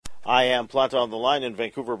I am Planta on the line in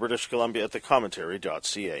Vancouver, British Columbia at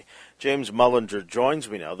thecommentary.ca. James Mullinger joins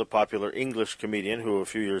me now, the popular English comedian who a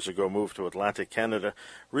few years ago moved to Atlantic Canada,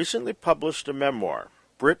 recently published a memoir,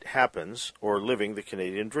 Brit Happens, or Living the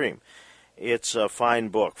Canadian Dream. It's a fine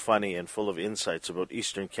book, funny and full of insights about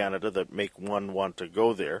Eastern Canada that make one want to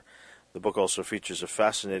go there. The book also features a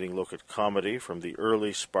fascinating look at comedy, from the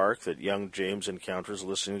early spark that young James encounters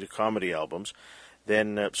listening to comedy albums,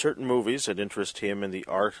 then certain movies that interest him in the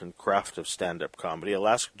art and craft of stand-up comedy. I'll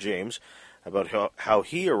ask James about how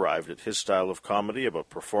he arrived at his style of comedy, about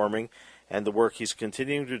performing, and the work he's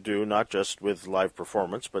continuing to do, not just with live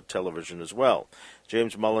performance, but television as well.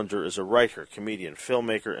 James Mullinger is a writer, comedian,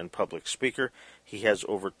 filmmaker, and public speaker. He has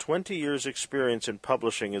over 20 years' experience in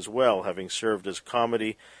publishing as well, having served as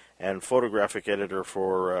comedy and photographic editor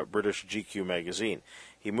for British GQ magazine.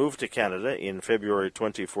 He moved to Canada in February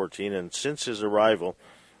 2014, and since his arrival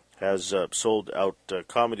has sold out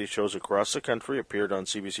comedy shows across the country, appeared on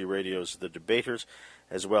CBC Radio's The Debaters,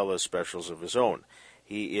 as well as specials of his own.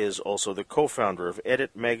 He is also the co-founder of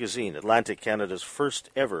Edit Magazine, Atlantic Canada's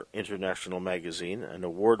first ever international magazine, an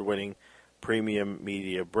award-winning premium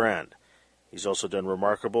media brand. He's also done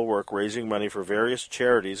remarkable work raising money for various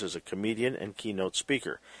charities as a comedian and keynote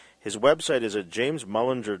speaker. His website is at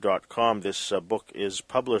jamesmullinger.com. This book is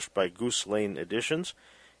published by Goose Lane Editions.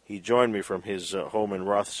 He joined me from his home in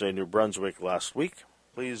Rothesay, New Brunswick last week.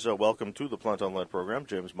 Please welcome to the Plant Online program,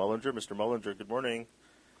 James Mullinger. Mr. Mullinger, good morning.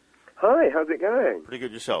 Hi, how's it going? Pretty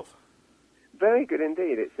good yourself. Very good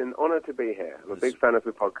indeed. It's an honor to be here. I'm a big fan of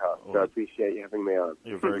the podcast, so I appreciate you having me on.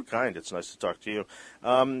 You're very kind. It's nice to talk to you.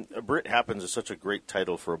 Brit Happens is such a great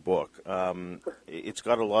title for a book. It's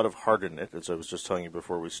got a lot of heart in it, as I was just telling you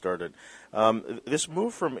before we started. This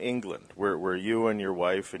move from England, where you and your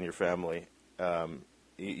wife and your family,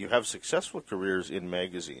 you have successful careers in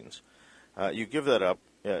magazines. You give that up,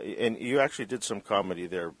 and you actually did some comedy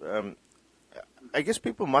there. I guess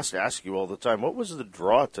people must ask you all the time, what was the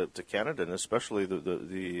draw to Canada, and especially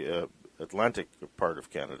the Atlantic part of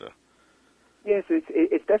Canada? Yes,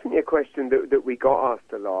 it's definitely a question that we got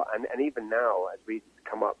asked a lot, and even now, as we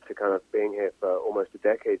come up to kind of being here for almost a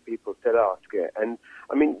decade, people still ask it. And,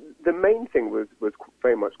 I mean, the main thing was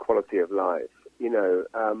very much quality of life. You know,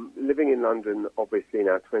 living in London, obviously, in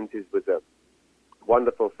our 20s was a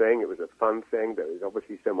wonderful thing. It was a fun thing. There was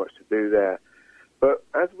obviously so much to do there. But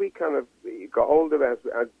as we kind of got older, as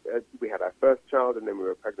we had our first child, and then we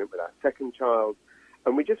were pregnant with our second child,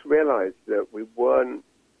 and we just realized that we weren't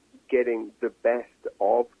getting the best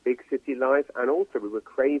of big city life, and also we were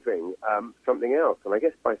craving something else. And I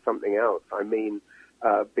guess by something else, I mean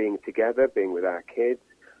being together, being with our kids,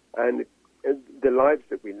 and the lives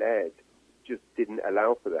that we led just didn't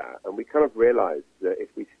allow for that. And we kind of realized that if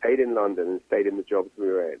we stayed in London and stayed in the jobs we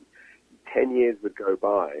were in, 10 years would go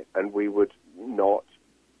by, and we would not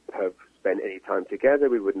have spent any time together.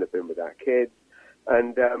 We wouldn't have been with our kids.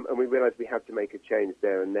 And we realized we had to make a change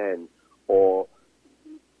there and then, or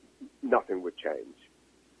nothing would change.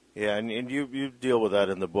 Yeah, and you deal with that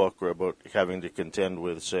in the book, about having to contend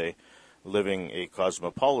with, say, living a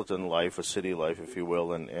cosmopolitan life, a city life, if you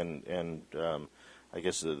will, and I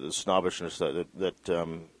guess the snobbishness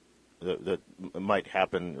that might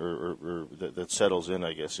happen, or that settles in,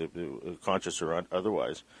 I guess, conscious or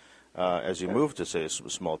otherwise, as you move to, say, a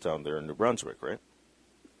small town there in New Brunswick, right?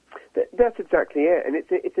 That's exactly it. And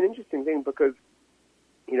it's an interesting thing because,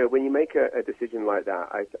 you know, when you make a decision like that,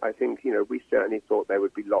 I think, you know, we certainly thought there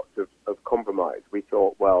would be lots of compromise. We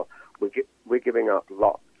thought, well, we're giving up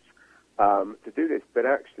lots to do this, but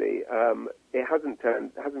actually, it hasn't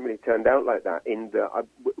really turned out like that.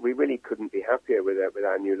 We really couldn't be happier with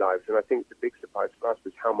our new lives, and I think the big surprise for us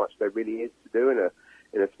was how much there really is to do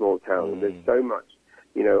in a small town. And there's so much,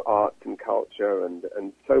 you know, arts and culture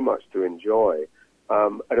and so much to enjoy.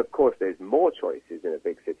 And of course, there's more choices in a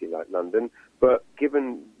big city like London. But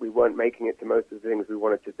given we weren't making it to most of the things we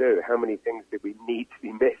wanted to do, how many things did we need to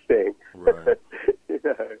be missing? Right. You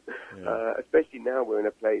know, yeah. Especially now we're in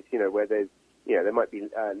a place, you know, where there's, you know, there might be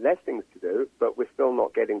less things to do, but we're still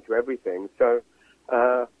not getting to everything. So,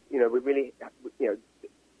 you know, we really, you know,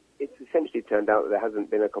 it's essentially turned out that there hasn't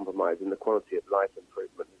been a compromise, and the quality of life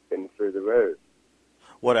improvement has been through the roof.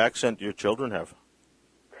 What accent do your children have?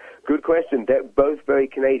 Good question. They're both very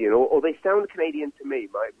Canadian, or they sound Canadian to me.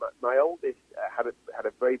 My oldest had a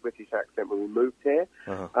very British accent when we moved here.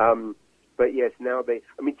 Uh-huh. But yes, now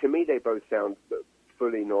to me they both sound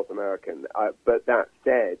fully North American. But that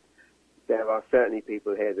said, there are certainly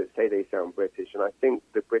people here that say they sound British, and I think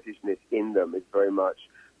the Britishness in them is very much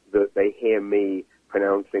that they hear me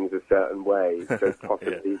pronounce things a certain way, so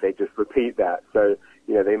possibly they just repeat that. So,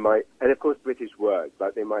 they might, and of course British words,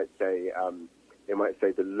 like they might say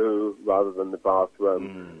the loo rather than the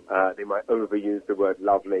bathroom. They might overuse the word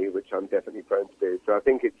lovely, which I'm definitely prone to do. So I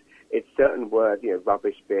think it's certain words,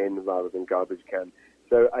 rubbish bin rather than garbage can.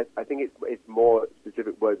 So I think it's more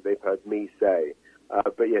specific words they've heard me say.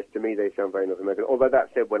 But yes, to me they sound very North American. Although that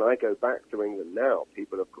said, when I go back to England now,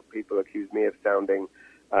 people accuse me of sounding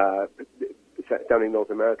North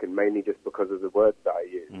American, mainly just because of the words that I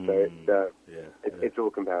use. So it's all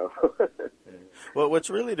comparable. Well, what's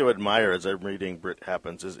really to admire as I'm reading Brit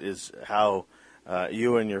Happens is how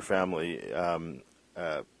you and your family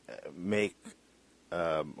make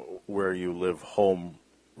where you live home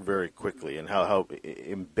very quickly, and how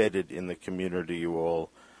embedded in the community you all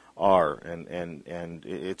are, and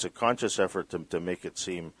it's a conscious effort to make it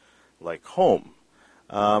seem like home.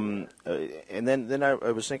 And then I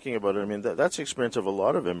was thinking about it. I mean, that's the experience of a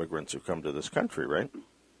lot of immigrants who come to this country, right?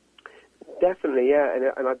 Definitely, yeah.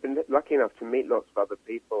 And I've been lucky enough to meet lots of other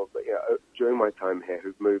people, but during my time here,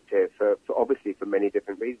 who've moved here for obviously for many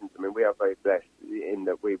different reasons. I mean, we are very blessed in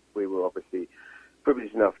that we were obviously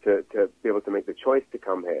privileged enough to be able to make the choice to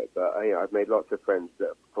come here. But I've made lots of friends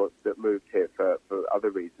that moved here for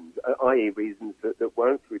other reasons, i.e. reasons that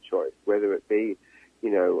weren't through choice, whether it be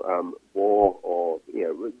war or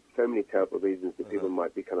so many terrible reasons that people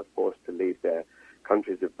might be kind of forced to leave their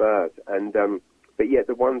countries of birth. And but yet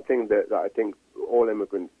the one thing that I think all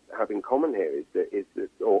immigrants have in common here is that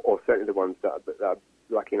or certainly the ones that I'm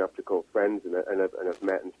lucky enough to call friends and have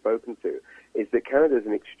met and spoken to, is that Canada is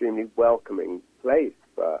an extremely welcoming place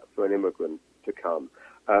for an immigrant to come,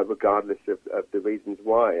 regardless of the reasons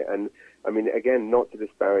why. And I mean, again, not to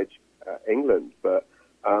disparage England, but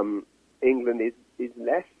England is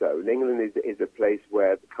less so. England is a place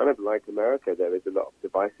where, kind of like America, there is a lot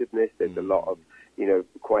of divisiveness. There's a lot of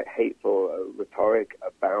quite hateful rhetoric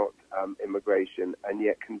about immigration, and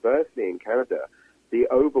yet conversely in Canada, the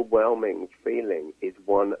overwhelming feeling is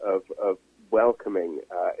one of welcoming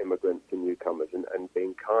immigrants and newcomers and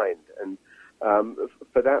being kind. And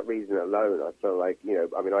for that reason alone, I feel like,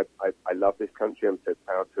 I love this country. I'm so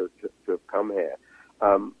proud to have come here.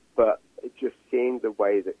 But just seeing the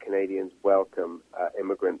way that Canadians welcome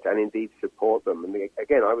immigrants and indeed support them. And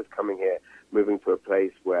again, I was coming here, moving to a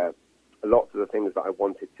place where lots of the things that I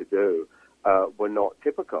wanted to do were not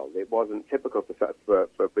typical. It wasn't typical for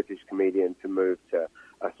a British comedian to move to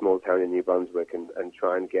a small town in New Brunswick and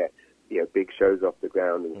try and get big shows off the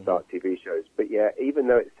ground and start TV shows. But yeah, even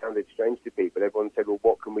though it sounded strange to people, everyone said, well,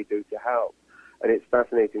 what can we do to help? And it's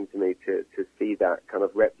fascinating to me to see that kind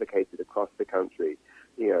of replicated across the country.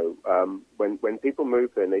 When people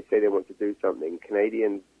move here and they say they want to do something,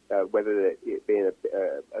 Canadians, whether it be in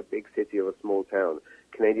a big city or a small town,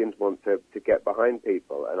 Canadians want to get behind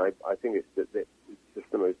people. And I think it's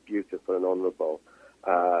just the most beautiful and honourable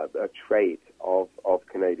a trait of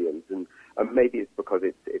Canadians. And maybe it's because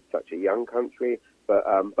it's such a young country, but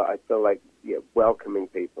I feel like welcoming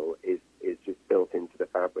people is just built into the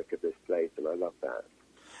fabric of this place, and I love that.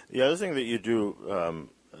 The other thing that you do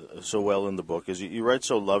so well in the book is you write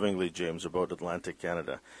so lovingly, James, about Atlantic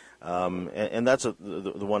Canada, and that's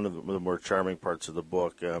the one of the more charming parts of the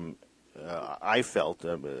book. I felt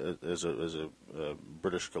as a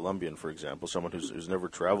British Columbian, for example, someone who's never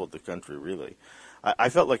traveled the country really, I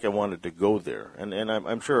felt like I wanted to go there, and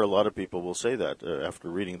I'm sure a lot of people will say that after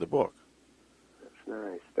reading the book. That's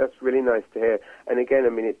nice. That's really nice to hear. And again, I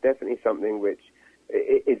mean, it's definitely something which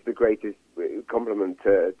is the greatest compliment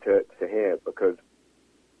to hear, because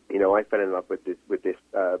I fell in love with this.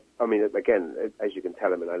 Again, as you can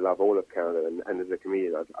tell, I love all of Canada, and as a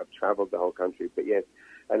comedian, I've traveled the whole country. But yes,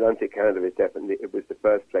 Atlantic Canada it was the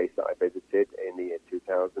first place that I visited in the year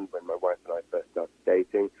 2000 when my wife and I first started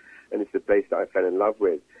dating, and it's the place that I fell in love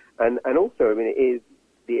with. And also, it is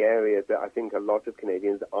the area that I think a lot of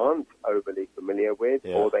Canadians aren't overly familiar with,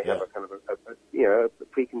 or they have a kind of a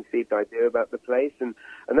preconceived idea about the place, and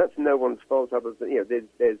that's no one's fault. Other than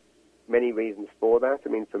there's many reasons for that.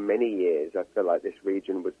 For many years, I feel like this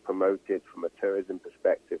region was promoted from a tourism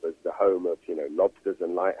perspective as the home of, lobsters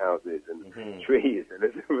and lighthouses and trees. And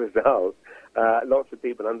as a result, lots of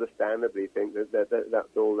people understandably think that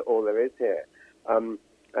that's all there is here. I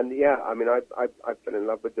fell in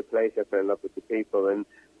love with the place. I fell in love with the people. And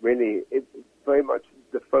really, it's very much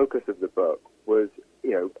the focus of the book was,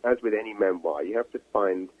 as with any memoir, you have to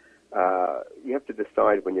find you have to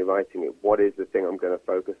decide when you're writing it, what is the thing I'm going to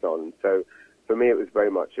focus on. So for me, it was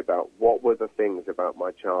very much about what were the things about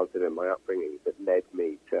my childhood and my upbringing that led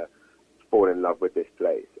me to fall in love with this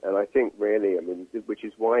place. And I think really, which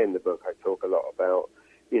is why in the book I talk a lot about,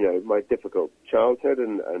 my difficult childhood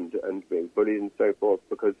and being bullied and so forth,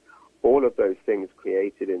 because all of those things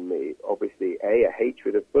created in me, obviously, a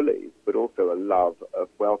hatred of bullies, but also a love of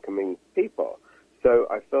welcoming people. So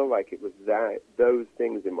I felt like it was those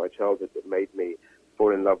things in my childhood that made me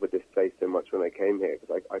fall in love with this place so much when I came here,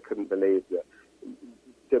 because I couldn't believe that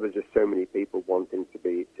there were just so many people wanting to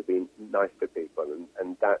be nice to people,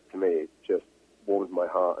 and that to me just warms my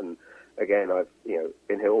heart. And again, I've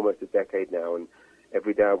been here almost a decade now, and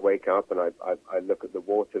every day I wake up and I look at the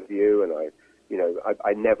water view, and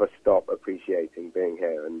I never stop appreciating being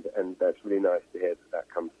here, and that's really nice to hear that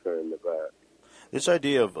comes through in the work. This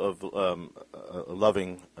idea of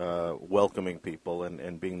loving, welcoming people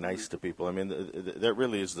and being nice to people, I mean, that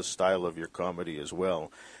really is the style of your comedy as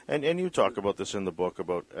well. And you talk about this in the book,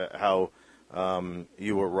 about how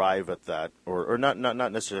you arrive at that, or not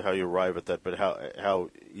necessarily how you arrive at that, but how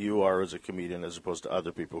you are as a comedian as opposed to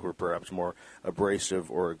other people who are perhaps more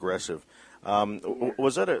abrasive or aggressive.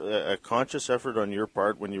 Was that a conscious effort on your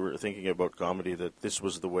part when you were thinking about comedy, that this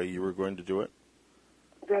was the way you were going to do it?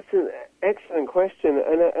 That's an excellent question,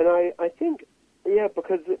 and I think,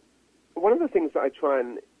 because one of the things that I try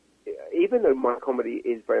and, even though my comedy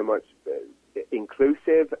is very much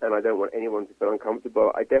inclusive, and I don't want anyone to feel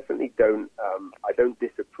uncomfortable, I definitely don't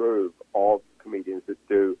disapprove of comedians that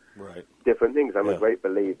do different things. I'm a great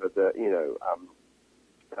believer that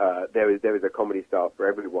there is a comedy style for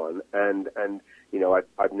everyone, and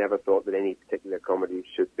I've never thought that any particular comedy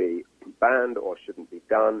should be banned or shouldn't be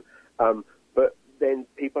done, but then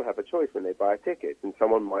people have a choice when they buy a ticket, and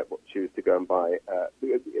someone might choose to go and buy a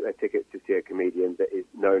ticket to see a comedian that is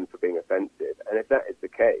known for being offensive. And if that is the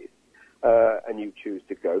case, and you choose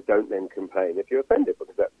to go, don't then complain if you're offended,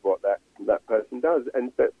 because that's what that person does.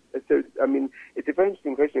 And so, I mean, it's a very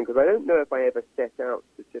interesting question, because I don't know if I ever set out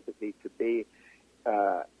specifically to be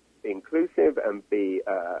inclusive and be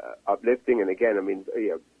uplifting. And again, I mean,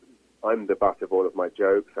 I'm the butt of all of my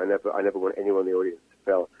jokes. I never want anyone in the audience to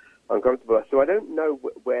feel uncomfortable. So I don't know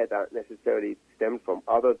where that necessarily stemmed from,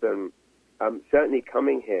 other than certainly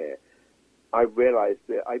coming here, I realized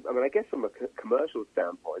that, I guess from a commercial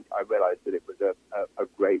standpoint, I realized that it was a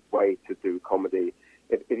great way to do comedy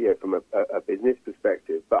from a business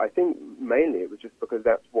perspective. But I think mainly it was just because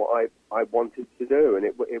that's what I wanted to do, and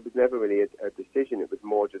it was never really a decision. It was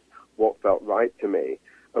more just what felt right to me.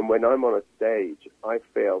 And when I'm on a stage, I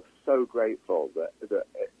feel so grateful that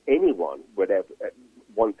anyone would ever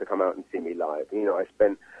want to come out and see me live. I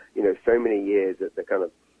spent so many years at the kind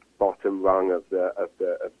of bottom rung of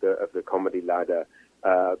the comedy ladder,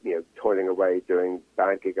 toiling away, doing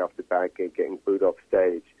bad gig after bad gig, getting booed off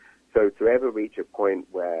stage. So to ever reach a point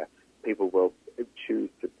where people will choose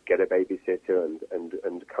to get a babysitter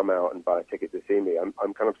and come out and buy a ticket to see me, I'm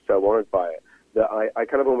kind of so honored by it that I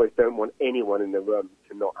kind of almost don't want anyone in the room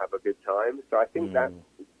to not have a good time. So I think that's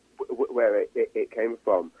where it came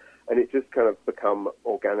from. And it's just kind of become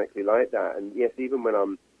organically like that. And yes, even when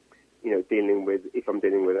I'm, if I'm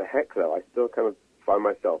dealing with a heckler, I still kind of find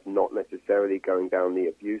myself not necessarily going down the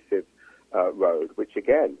abusive road, which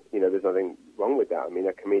again, there's nothing wrong with that. I mean,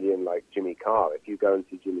 a comedian like Jimmy Carr, if you go and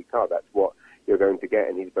see Jimmy Carr, that's what you're going to get,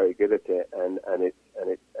 and he's very good at it, and it's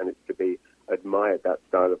to be admired, that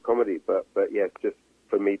style of comedy. But yes, just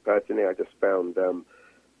for me personally, I just found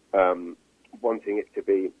wanting it to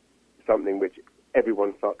be something which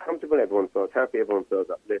everyone felt comfortable, everyone felt happy, everyone felt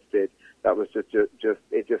uplifted. That was just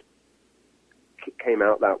it just came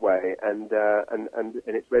out that way, and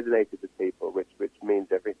it's resonated with people, which means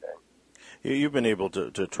everything. You've been able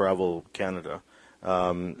to travel Canada,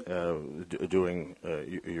 doing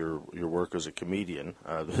your work as a comedian.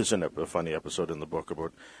 There's a funny episode in the book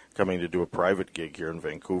about coming to do a private gig here in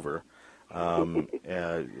Vancouver,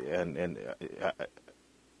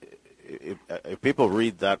 if people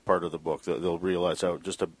read that part of the book, they'll realize how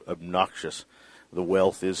just obnoxious the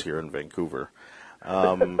wealth is here in Vancouver.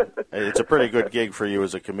 It's a pretty good gig for you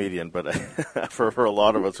as a comedian, but for a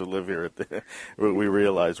lot of us who live here, we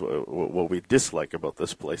realize what we dislike about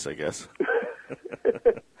this place, I guess.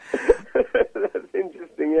 That's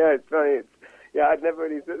interesting. Yeah, it's funny. I'd never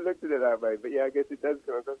really looked at it that way, but yeah, I guess it does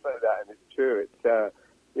come across like that, and it's true. It's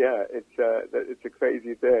a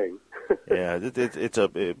crazy thing. Yeah,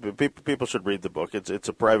 people should read the book. It's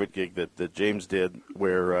a private gig that James did,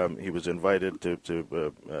 where he was invited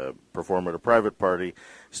to perform at a private party,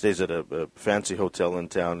 stays at a fancy hotel in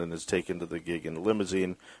town, and is taken to the gig in a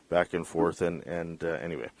limousine, back and forth. And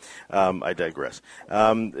anyway, I digress.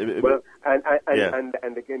 And again,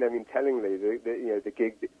 I mean, tellingly, the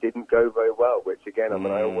gig didn't go very well. Which again, I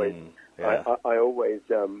mean, I always Yeah. I always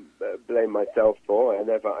blame myself for. I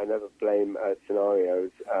never blame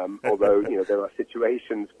scenarios. Although there are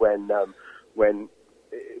situations when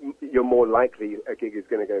you're more likely a gig is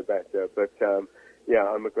going to go better. But yeah,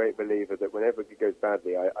 I'm a great believer that whenever it goes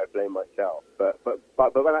badly, I blame myself. But by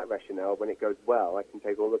that rationale, when it goes well, I can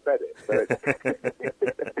take all the credit. So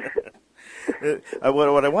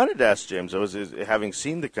what I wanted to ask, James, is having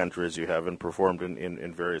seen the country as you have and performed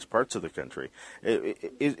in various parts of the country,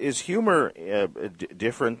 is humor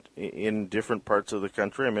different in different parts of the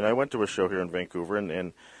country? I mean, I went to a show here in Vancouver,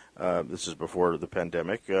 and this is before the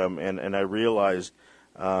pandemic, and I realized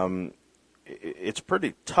it's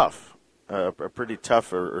pretty tough. A pretty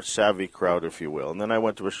tough or savvy crowd, if you will. And then I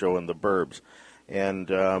went to a show in the Burbs, and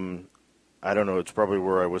I don't know, it's probably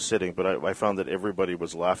where I was sitting, but I found that everybody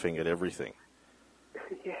was laughing at everything.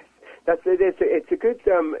 Yes, that's it. It's a good,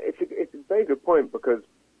 it's a very good point, because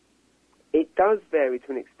it does vary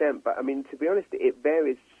to an extent. But I mean, to be honest, it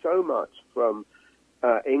varies so much from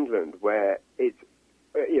England, where it's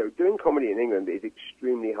doing comedy in England is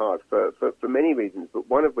extremely hard for many reasons, but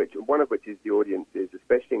one of which is the audiences,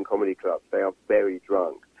 especially in comedy clubs, they are very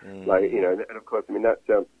drunk. And of course, I mean, that's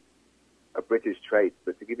a British trait.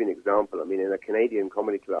 But to give you an example, I mean, in a Canadian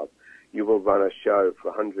comedy club, you will run a show for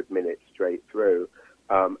 100 minutes straight through,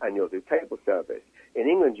 and you'll do table service. In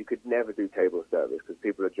England, you could never do table service because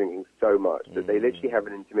people are drinking so much that they literally have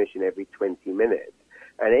an intermission every 20 minutes.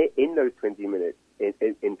 And in those 20 minutes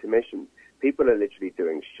intermissions, people are literally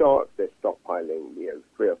doing shots. They're stockpiling,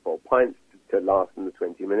 3 or 4 pints to last in the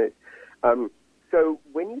 20 minutes. So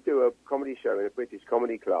when you do a comedy show in a British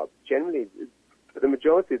comedy club, generally, for the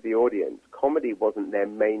majority of the audience, comedy wasn't their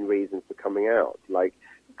main reason for coming out. Like,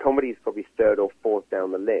 comedy is probably 3rd or 4th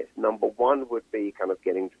down the list. Number 1 would be kind of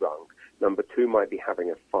getting drunk. Number 2 might be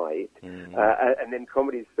having a fight. And then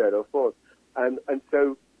comedy is 3rd or 4th. And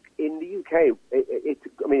so in the UK,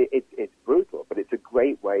 it's brutal, but it's a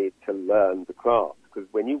great way to learn the craft, because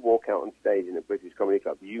when you walk out on stage in a British comedy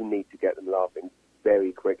club, you need to get them laughing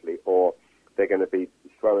very quickly, or they're going to be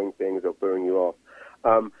throwing things or booing you off.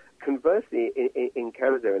 Conversely, in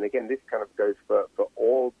Canada, and again, this kind of goes for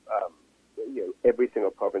all, every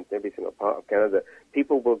single province, every single part of Canada,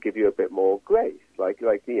 people will give you a bit more grace. Like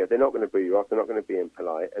they're not going to boo you off, they're not going to be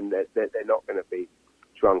impolite, and they're not going to be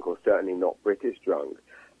drunk, or certainly not British drunk.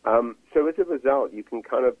 So as a result, you can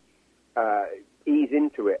kind of ease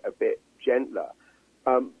into it a bit gentler.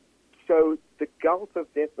 So the gulf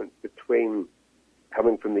of difference between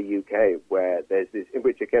coming from the UK, where there's this,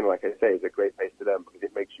 which again, like I say, is a great place to learn because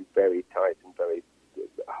it makes you very tight and very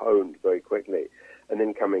honed very quickly, and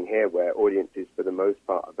then coming here, where audiences for the most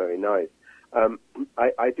part are very nice.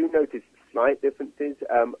 I do notice slight differences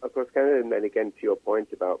across Canada, and then again, to your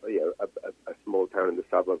point about a small town in the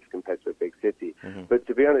suburbs compared to a big city. But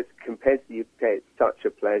to be honest, compared to the UK, it's such a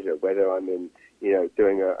pleasure whether I'm in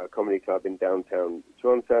doing a comedy club in downtown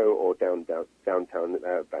Toronto or downtown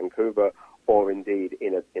Vancouver, or indeed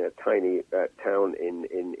in a tiny town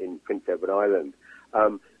in Prince Edward Island.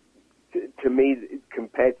 To me,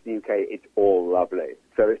 compared to the UK, it's all lovely.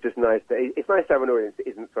 So it's just nice. It's nice to have an audience that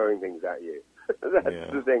isn't throwing things at you.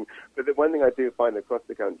 That's the thing. But the one thing I do find across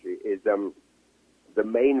the country is the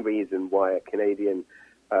main reason why a Canadian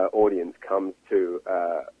audience comes to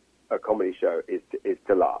a comedy show is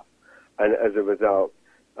to laugh, and as a result,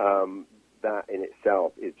 that in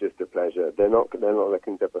itself is just a pleasure. They're not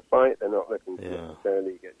looking to have a fight. They're not looking to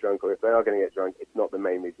necessarily get drunk, or if they are going to get drunk, it's not the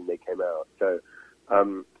main reason they came out. So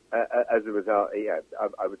as a result,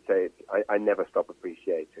 I would say I never stop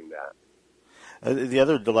appreciating that. The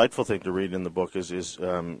other delightful thing to read in the book is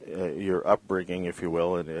your upbringing, if you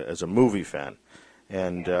will, as a movie fan,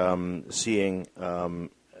 and seeing.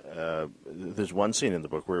 There's one scene in the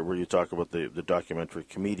book where you talk about the documentary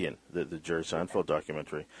Comedian, the Jerry Seinfeld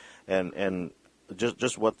documentary, and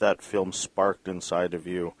just what that film sparked inside of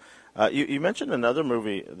you. You mentioned another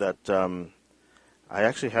movie that I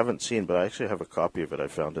actually haven't seen, but I actually have a copy of it. I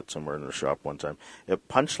found it somewhere in the shop one time.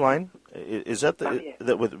 Punchline, is that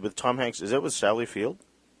that with Tom Hanks? Is that with Sally Field?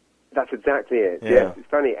 That's exactly it. Yeah. Yes, it's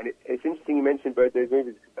funny, and it's interesting you mentioned both those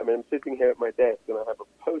movies. I mean, I'm sitting here at my desk, and I have a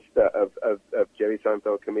poster of Jerry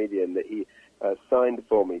Seinfeld Comedian that he signed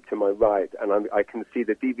for me to my right, and I can see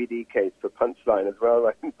the DVD case for Punchline as well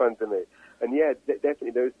right in front of me. And yeah,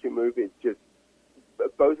 definitely those two movies, just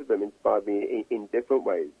both of them inspired me in different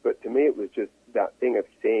ways. But to me, it was just that thing of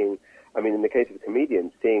seeing. I mean, in the case of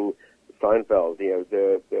Comedian, seeing Seinfeld,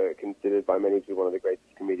 the considered by many to be one of the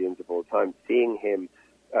greatest comedians of all time, seeing him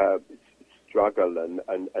struggle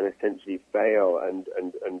and essentially fail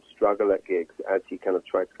and struggle at gigs as he kind of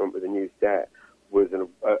tried to come up with a new set was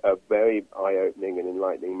a very eye-opening and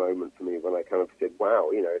enlightening moment for me when I kind of said,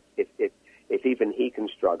 wow, if even he can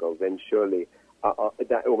struggle, then surely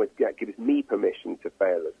that almost gives me permission to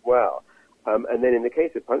fail as well. And then in the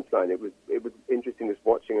case of Punchline, it was interesting just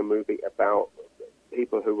watching a movie about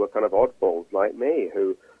people who were kind of oddballs like me,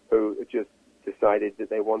 who just decided that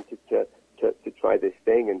they wanted to try this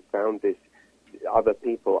thing and found this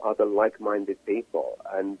other like-minded people,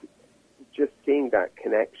 and just seeing that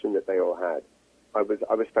connection that they all had, I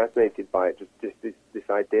was fascinated by it. Just this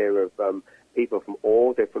idea of people from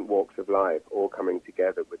all different walks of life all coming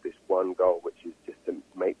together with this one goal, which is just to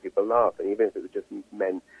make people laugh. And even if it was just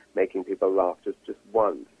men making people laugh just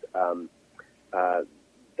once,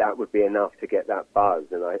 that would be enough to get that buzz.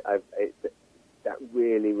 And that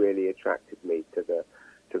really, really attracted me to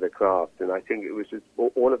the craft. And I think it was just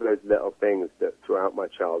all of those little things that throughout my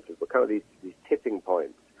childhood were kind of these tipping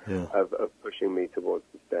points of pushing me towards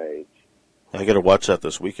the stage. I got to watch that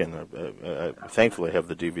this weekend. Thankfully, I have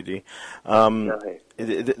the DVD.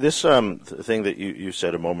 This thing that you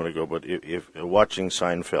said a moment ago, but if watching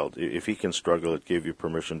Seinfeld, if he can struggle, it gave you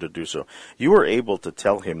permission to do so. You were able to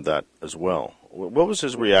tell him that as well. What was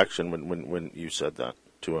his reaction when you said that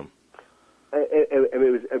to him?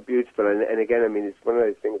 It was beautiful, and again, I mean, it's one of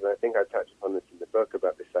those things, and I think I touched upon this in the book,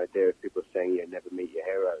 about this idea of people saying you never meet your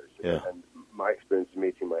heroes. Yeah. And my experience of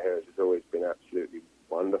meeting my heroes has always been absolutely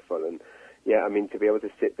wonderful. And yeah, I mean, to be able to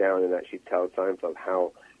sit down and actually tell Seinfeld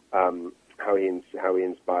how he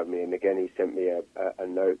inspired me, and again, he sent me a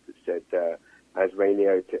note that said, as Ray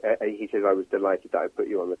Liotta, he says, I was delighted that I put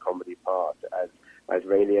you on the comedy part. As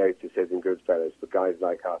Ray Liotta says in Goodfellas, for guys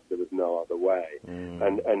like us, there was no other way.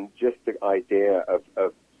 And just the idea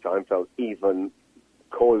of Seinfeld even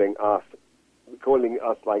calling us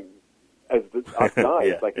like as us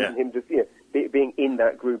guys, even him just being in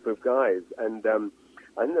that group of guys. And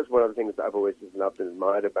I think that's one of the things that I've always just loved and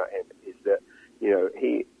admired about him, is that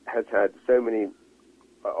he has had so many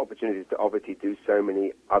opportunities to obviously do so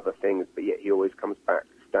many other things, but yet he always comes back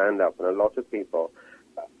to stand up. And a lot of people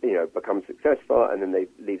become successful and then they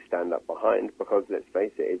leave stand-up behind because, let's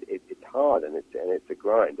face it, it's hard and it's a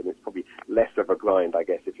grind, and it's probably less of a grind, I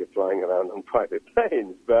guess, if you're flying around on private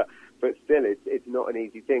planes, but still, it's not an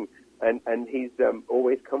easy thing. And he's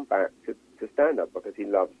always come back to stand-up because he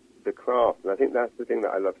loves the craft, and I think that's the thing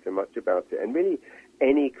that I love so much about it. And really,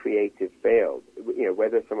 any creative field,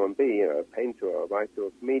 whether someone be a painter or a writer or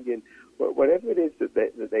a comedian, whatever it is that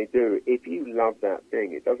they do, if you love that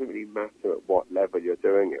thing, it doesn't really matter at what level you're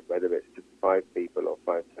doing it, whether it's to 5 people or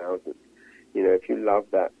 5,000. If you love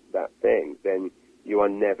that thing, then you are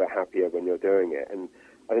never happier when you're doing it. And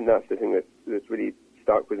I think that's the thing that's really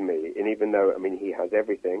stuck with me. And even though, I mean, he has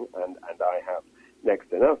everything and I have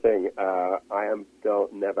next to nothing, I am still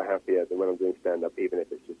never happier than when I'm doing stand-up, even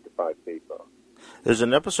if it's just to 5 people. There's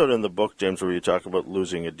an episode in the book, James, where you talk about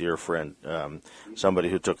losing a dear friend, somebody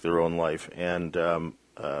who took their own life, and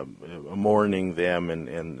mourning them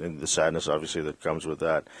and the sadness, obviously, that comes with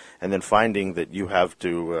that, and then finding that you have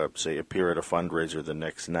to, say, appear at a fundraiser the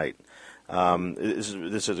next night.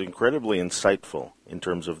 This is incredibly insightful in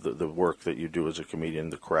terms of the work that you do as a comedian,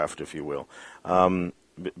 the craft, if you will,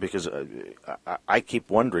 because I keep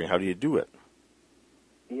wondering, how do you do it?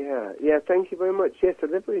 Yeah. Thank you very much. Yes,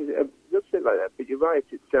 delivery looks a bit like that, but you're right.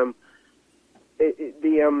 It's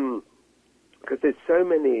because there's so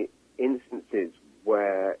many instances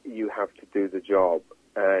where you have to do the job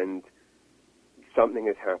and something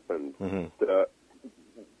has happened that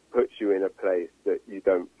puts you in a place that you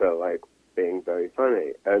don't feel like being very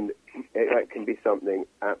funny, and that can be something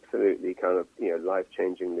absolutely kind of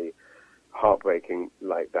life-changingly heartbreaking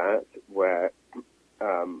like that, where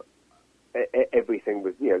everything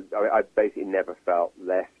was, I basically never felt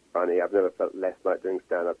less funny. I've never felt less like doing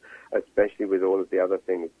stand-up, especially with all of the other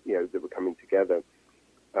things, that were coming together,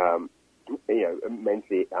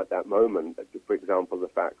 mentally at that moment. For example, the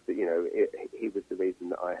fact that, he was the reason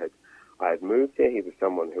that I had moved here. He was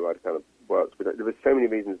someone who I'd kind of worked with. There were so many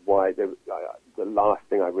reasons why the last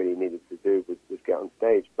thing I really needed to do was get on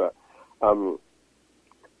stage, but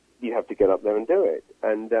you have to get up there and do it.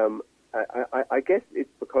 And I guess it's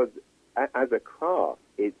because as a craft,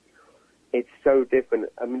 it's so different.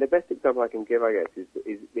 I mean, the best example I can give, I guess,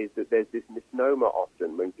 is that there's this misnomer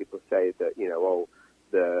often when people say that,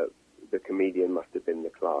 the comedian must have been the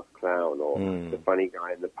class clown or the funny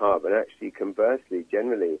guy in the pub. And actually, conversely,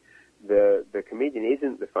 generally, the comedian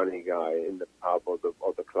isn't the funny guy in the pub or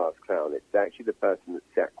the class clown. It's actually the person that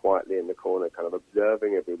sat quietly in the corner, kind of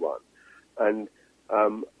observing everyone. And I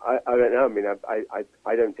don't know. I mean,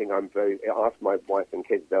 I don't think I'm very. Ask my wife and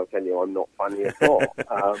kids; they'll tell you I'm not funny at all.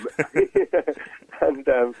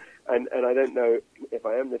 and I don't know if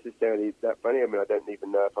I am necessarily that funny. I mean, I don't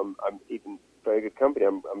even know if I'm even very good company.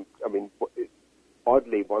 I mean,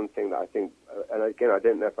 oddly, one thing that I think, and again, I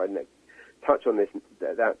don't know if I touch on this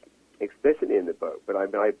that explicitly in the book, but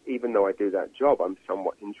even though I do that job, I'm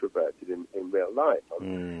somewhat introverted in real life.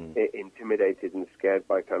 I'm intimidated and scared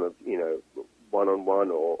by kind of, one-on-one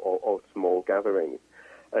or small gatherings.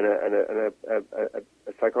 And a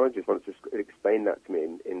psychologist once just explained that to me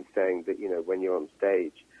in saying that, when you're on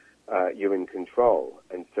stage, you're in control.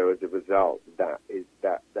 And so as a result, that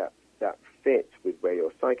fits with where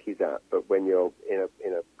your psyche's at. But when you're in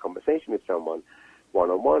a conversation with someone,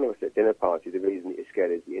 one-on-one or at a dinner party, the reason that you're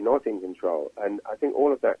scared is that you're not in control. And I think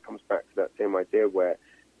all of that comes back to that same idea where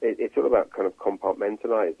it's all about kind of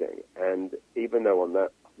compartmentalizing. And even though on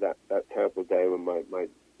that terrible day when my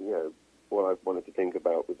all I wanted to think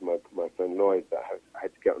about was my friend Lloyd, that I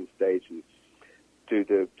had to get on stage and do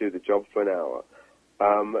the job for an hour.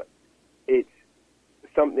 It's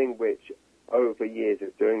something which, over years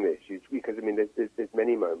of doing this, because there's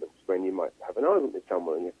many moments when you might have an argument with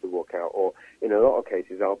someone and you have to walk out, or in a lot of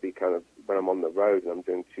cases I'll be kind of, when I'm on the road and I'm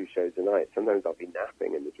doing 2 shows a night, sometimes I'll be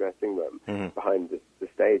napping in the dressing room behind the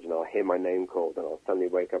stage, and I'll hear my name called and I'll suddenly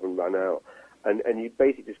wake up and run out, and you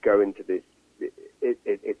basically just go into this.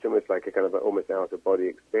 It's almost like a kind of almost out-of-body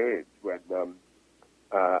experience when,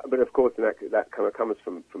 but of course that kind of comes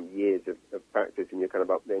from years of practice, and you're kind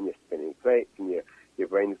of up there and you're spinning plates and your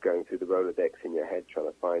brain's going through the Rolodex in your head trying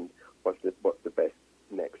to find what's the best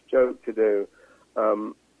next joke to do.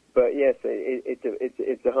 But yes,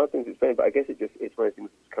 it's a hard thing to explain, but I guess it's one of the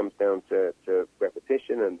things that comes down to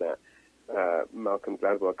repetition and that Malcolm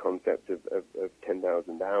Gladwell concept of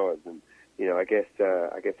 10,000 hours. And I guess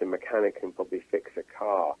a mechanic can probably fix a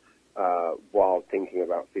car while thinking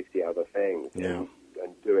about 50 other things and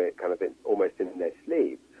do it kind of almost in their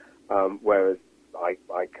sleep, whereas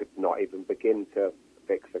I could not even begin to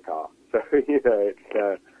fix a car. So I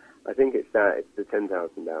think it's the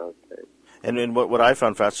 10,000 hours thing. And what I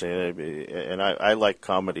found fascinating, and I like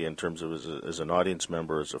comedy in terms of as an audience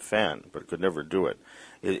member, as a fan, but could never do it,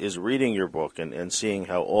 is reading your book and seeing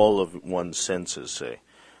how all of one's senses, say,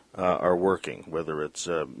 are working, whether it's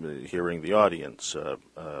hearing the audience,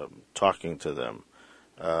 talking to them,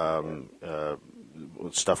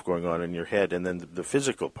 stuff going on in your head, and then the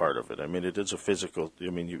physical part of it. I mean, it is a physical,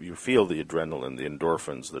 you feel the adrenaline, the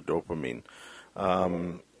endorphins, the dopamine.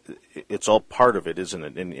 It's all part of it, isn't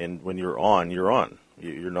it? And when you're on, you're on.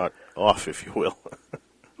 You're not off, if you will.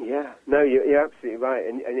 Yeah, no, you're absolutely right,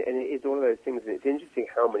 and it is all of those things. And it's interesting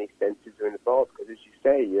how many senses are involved, because as you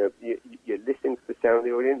say, you're listening to the sound of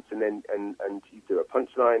the audience, and then and you do a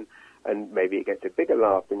punchline, and maybe it gets a bigger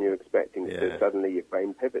laugh than you're expecting. Yeah. So suddenly your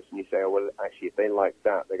brain pivots, and you say, oh well, actually, if they like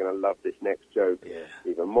that, they're going to love this next joke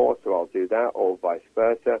even more. So I'll do that, or vice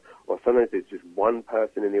versa. Or sometimes it's just one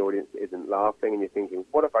person in the audience that isn't laughing, and you're thinking,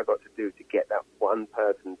 what have I got to do to get that one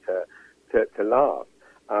person to laugh?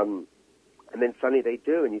 And then suddenly they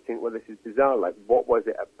do, and you think, well, this is bizarre. Like, what was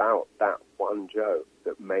it about that one joke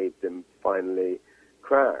that made them finally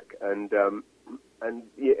crack? And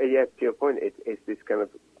yeah, to your point, it's this kind of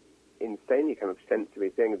insanely kind of sensory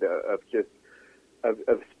thing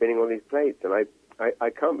of spinning all these plates. And I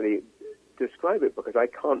can't really describe it because I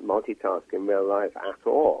can't multitask in real life at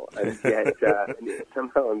all. And yet, and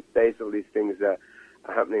somehow on stage, all these things are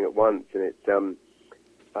happening at once, and it's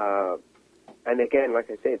and again,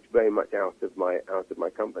 like I say, it's very much out of my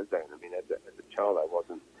comfort zone. I mean, as a child, I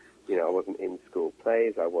wasn't in school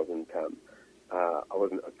plays. I wasn't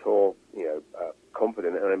at all,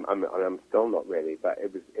 confident, and I'm still not really. But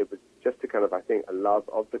it was just a kind of, I think, a love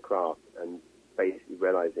of the craft, and basically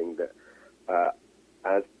realizing that,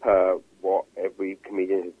 as per what every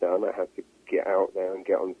comedian has done, I have to get out there and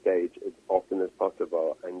get on stage as often as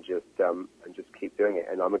possible, and just keep doing it.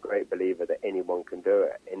 And I'm a great believer that anyone can do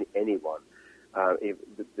it. Anyone. If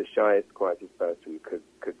the shyest, quietest person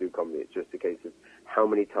could do comedy. It's just a case of how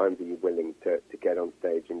many times are you willing to get on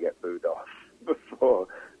stage and get booed off before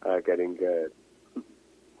getting good.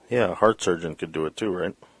 Yeah, a heart surgeon could do it too,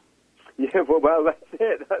 right? Yeah, well, that's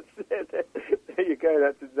it. There you go.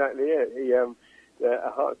 That's exactly it.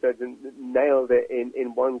 A heart surgeon nailed it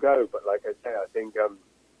in one go. But like I say, I think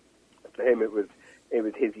for him it was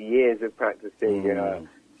his years of practicing,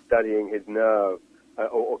 studying his nerve.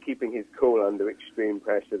 Or keeping his cool under extreme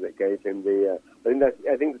pressure that gave him the.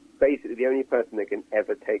 I think basically the only person that can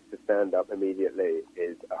ever take the stand up immediately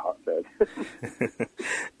is a heart surgeon.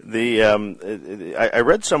 I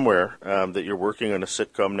read somewhere that you're working on a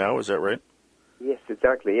sitcom now. Is that right? Yes,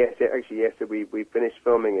 exactly. Yes, actually, yes. So we finished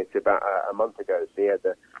filming it about a month ago. So yeah,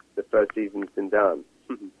 the first season's been done.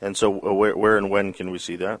 And so where and when can we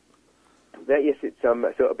see that? Yes, it's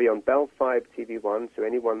so it'll be on Bell 5 TV1. So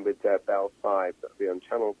anyone with Bell 5, that'll be on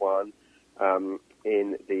Channel 1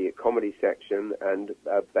 in the comedy section. And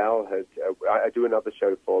Bell has I do another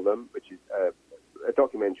show for them, which is a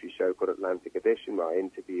documentary show called Atlantic Edition, where I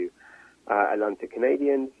interview Atlantic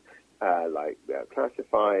Canadians,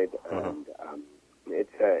 Classified, and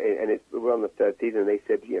we're on the third season. And they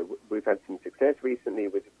said, we've had some success recently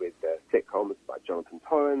with sitcoms like Jonathan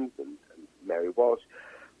Torrens and Mary Walsh.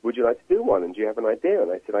 Would you like to do one? And do you have an idea?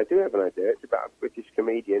 And I said, I do have an idea. It's about a British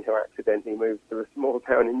comedian who accidentally moves to a small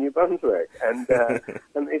town in New Brunswick. And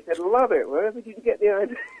and they said, love it. Where did you get the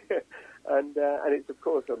idea? And it's, of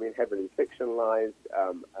course, heavily fictionalized.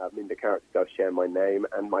 The character does share my name,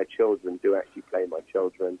 and my children do actually play my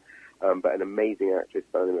children. But an amazing actress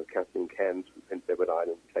by the name of Catherine Cairns from Prince Edward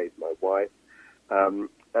Island plays my wife.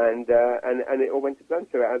 And it all went to plan.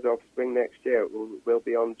 So as of spring next year, it will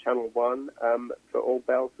be on Channel 1 for all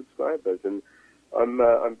Bell subscribers. And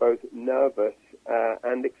I'm both nervous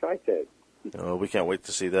and excited. Oh, we can't wait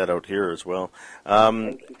to see that out here as well.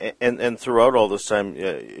 And throughout all this time,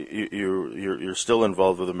 you're still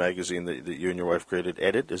involved with a magazine that you and your wife created,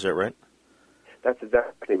 Edit, is that right? That's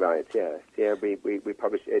exactly right, yes. Yeah, we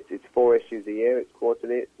publish it. It's 4 issues a year. It's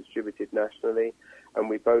quarterly. It's distributed nationally. And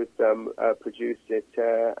we both produce it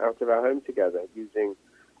out of our home together using,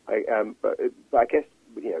 but I guess,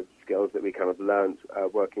 skills that we kind of learned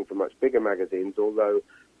working for much bigger magazines, although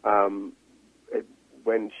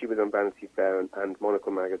when she was on Vanity Fair and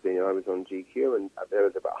Monocle magazine, I was on GQ, and there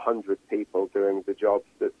was about 100 people doing the jobs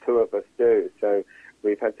that 2 of us do. So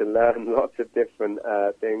we've had to learn lots of different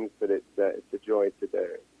things, but it's a joy to do.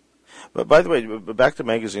 But by the way, back to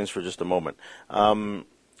magazines for just a moment.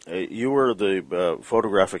 You were the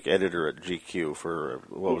photographic editor at GQ for,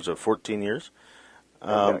 14 years?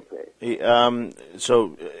 Exactly.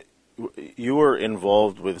 So you were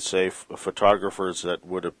involved with, say, photographers that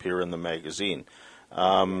would appear in the magazine.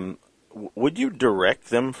 Would you direct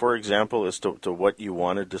them, for example, as to what you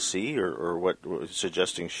wanted to see, or what,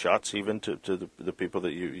 suggesting shots even to the people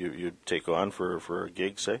that you take on for a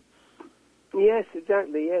gig, say? Yes,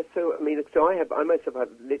 exactly. Yes. So I myself have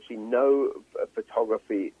literally no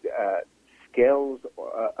photography skills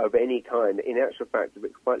of any kind. In actual fact,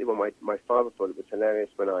 it's partly why my father thought it was hilarious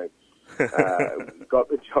when I got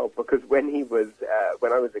the job, because when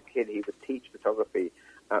I was a kid, he would teach photography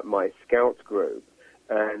at my Scouts group,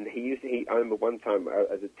 and I remember one time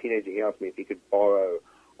as a teenager, he asked me if he could borrow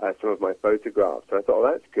some of my photographs, and I thought,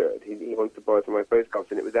 oh, that's good. He wants to borrow some of my photographs,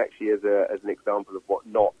 and it was actually as an example of what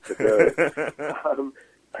not to do.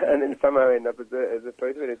 And then somehow I end up as a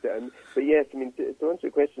photo editor. But yes, to answer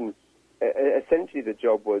your question, essentially the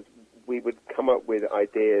job was we would come up with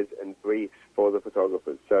ideas and briefs for the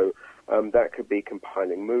photographers. So that could be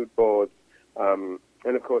compiling mood boards. And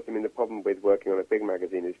of course, the problem with working on a big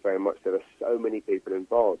magazine is very much there are so many people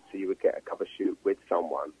involved. So you would get a cover shoot with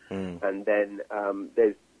someone, and then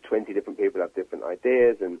there's 20 different people who have different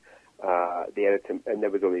ideas, and the editor, and there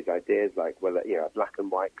was all these ideas like, a black and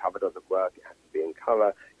white cover doesn't work, it has to be in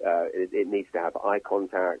color, it needs to have eye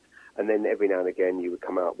contact, and then every now and again you would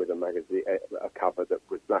come out with a magazine, a cover that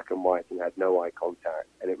was black and white and had no eye contact,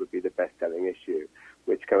 and it would be the best-selling issue,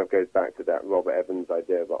 which kind of goes back to that Robert Evans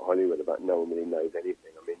idea about Hollywood, about no one really knows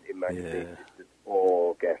anything. In magazines, it's just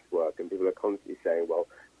all guesswork, and people are constantly saying, well,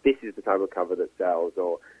 this is the type of cover that sells,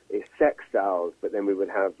 or it's sex sells, but then we would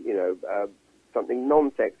have, something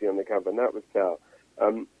non-sexy on the cover, and that would sell.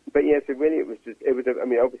 But yes, it was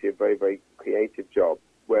obviously a very, very creative job,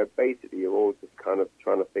 where basically you're all just kind of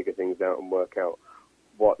trying to figure things out and work out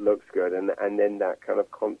what looks good, and then that kind of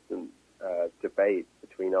constant debate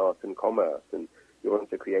between art and commerce, and you want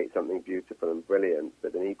to create something beautiful and brilliant,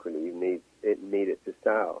 but then equally you need it to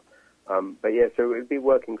sell. But yeah, so it would be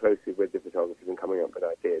working closely with the photographers and coming up with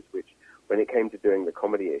ideas, which when it came to doing the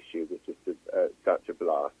comedy issue was just such a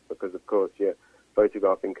blast, because of course you're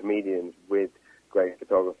photographing comedians with great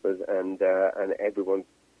photographers, and everyone's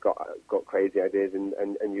got crazy ideas,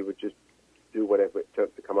 and you would just do whatever it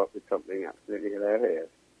took to come up with something absolutely hilarious.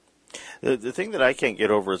 The thing that I can't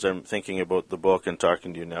get over as I'm thinking about the book and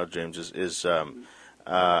talking to you now, James, is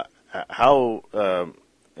how,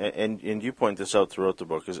 and you point this out throughout the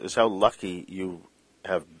book, is how lucky you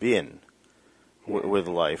have been with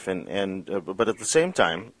life, but at the same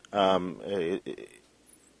time,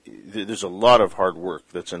 there's a lot of hard work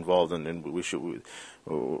that's involved, and we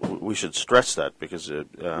should stress that, because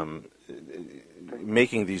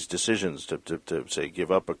making these decisions to say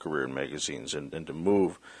give up a career in magazines and to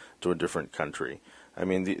move to a different country,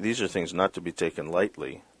 these are things not to be taken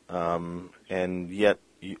lightly, and yet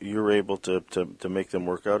you're able to make them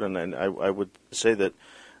work out, and I would say that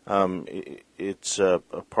It's a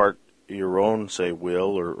part your own, say,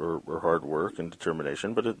 will or hard work and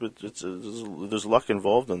determination, but there's luck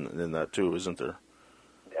involved in that too, isn't there?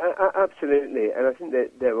 Absolutely, and I think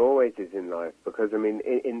that there always is in life, because I mean,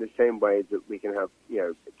 in the same way that we can have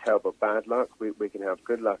terrible bad luck, we can have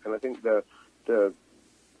good luck, and I think the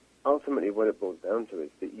ultimately what it boils down to is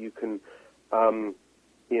that you can, I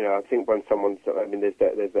think when someone's, I mean, there's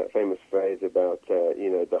that famous phrase about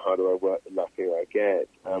the harder I work, the luckier I get,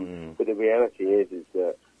 but the reality is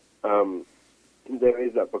that there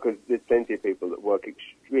is that, because there's plenty of people that work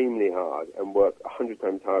extremely hard and work 100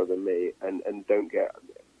 times harder than me and don't get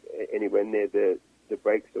anywhere near the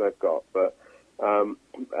breaks that I've got. But, I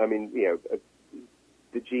mean,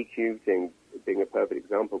 the GQ thing being a perfect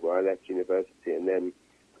example, where I left university and then,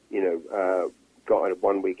 got a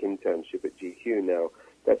 1-week internship at GQ. Now,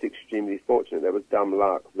 that's extremely fortunate. There was dumb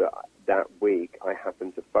luck that week I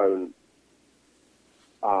happened to phone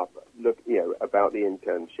up, about the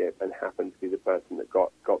internship, and happened to be the person that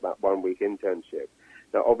got that 1-week internship.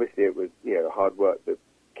 Now, obviously, it was, hard work that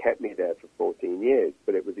kept me there for 14 years,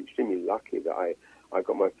 but it was extremely lucky that I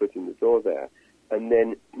got my foot in the door there. And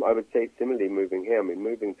then I would say similarly moving here,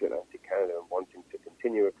 moving to Atlantic Canada and wanting to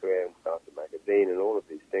continue a career and start a magazine and all of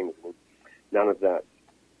these things, none of that's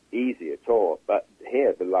easy at all. But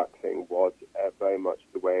here, the luck thing was very much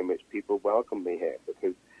the way in which people welcomed me here,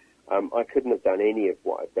 because I couldn't have done any of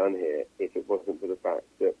what I've done here if it wasn't for the fact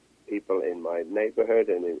that people in my neighborhood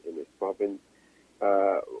and in this province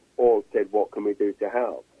all said, what can we do to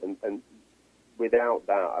help? And without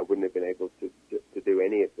that, I wouldn't have been able to do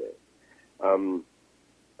any of this.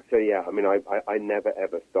 So yeah, I never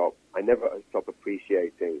ever stop. I never stop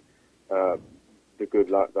appreciating the good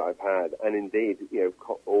luck that I've had, and indeed,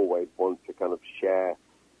 always want to kind of share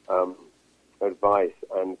advice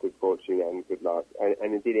and good fortune and good luck,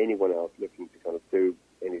 and indeed anyone else looking to kind of do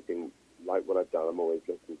anything like what I've done. I'm always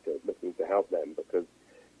looking to help them, because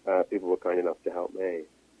people were kind enough to help me.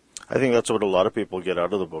 I think that's what a lot of people get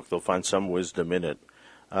out of the book. They'll find some wisdom in it.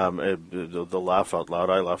 They'll laugh out loud.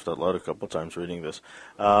 I laughed out loud a couple of times reading this.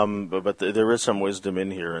 But there is some wisdom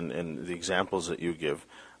in here, and the examples that you give,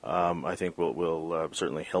 I think will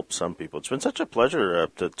certainly help some people. It's been such a pleasure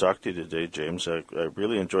to talk to you today, James. I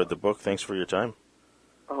really enjoyed the book. Thanks for your time.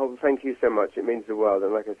 Oh, thank you so much. It means the world.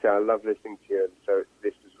 And like I say, I love listening to you. So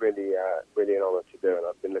this was really an honor to do, and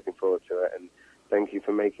I've been looking forward to it. And thank you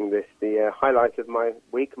for making this the highlight of my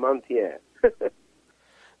week, month, year.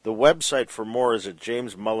 The website for more is at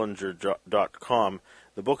jamesmullinger.com.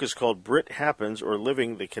 The book is called Brit Happens, or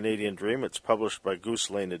Living the Canadian Dream. It's published by Goose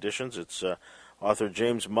Lane Editions. It's author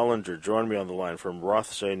James Mullinger. Join me on the line from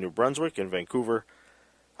Rothesay, New Brunswick, in Vancouver.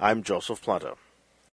 I'm Joseph Planta.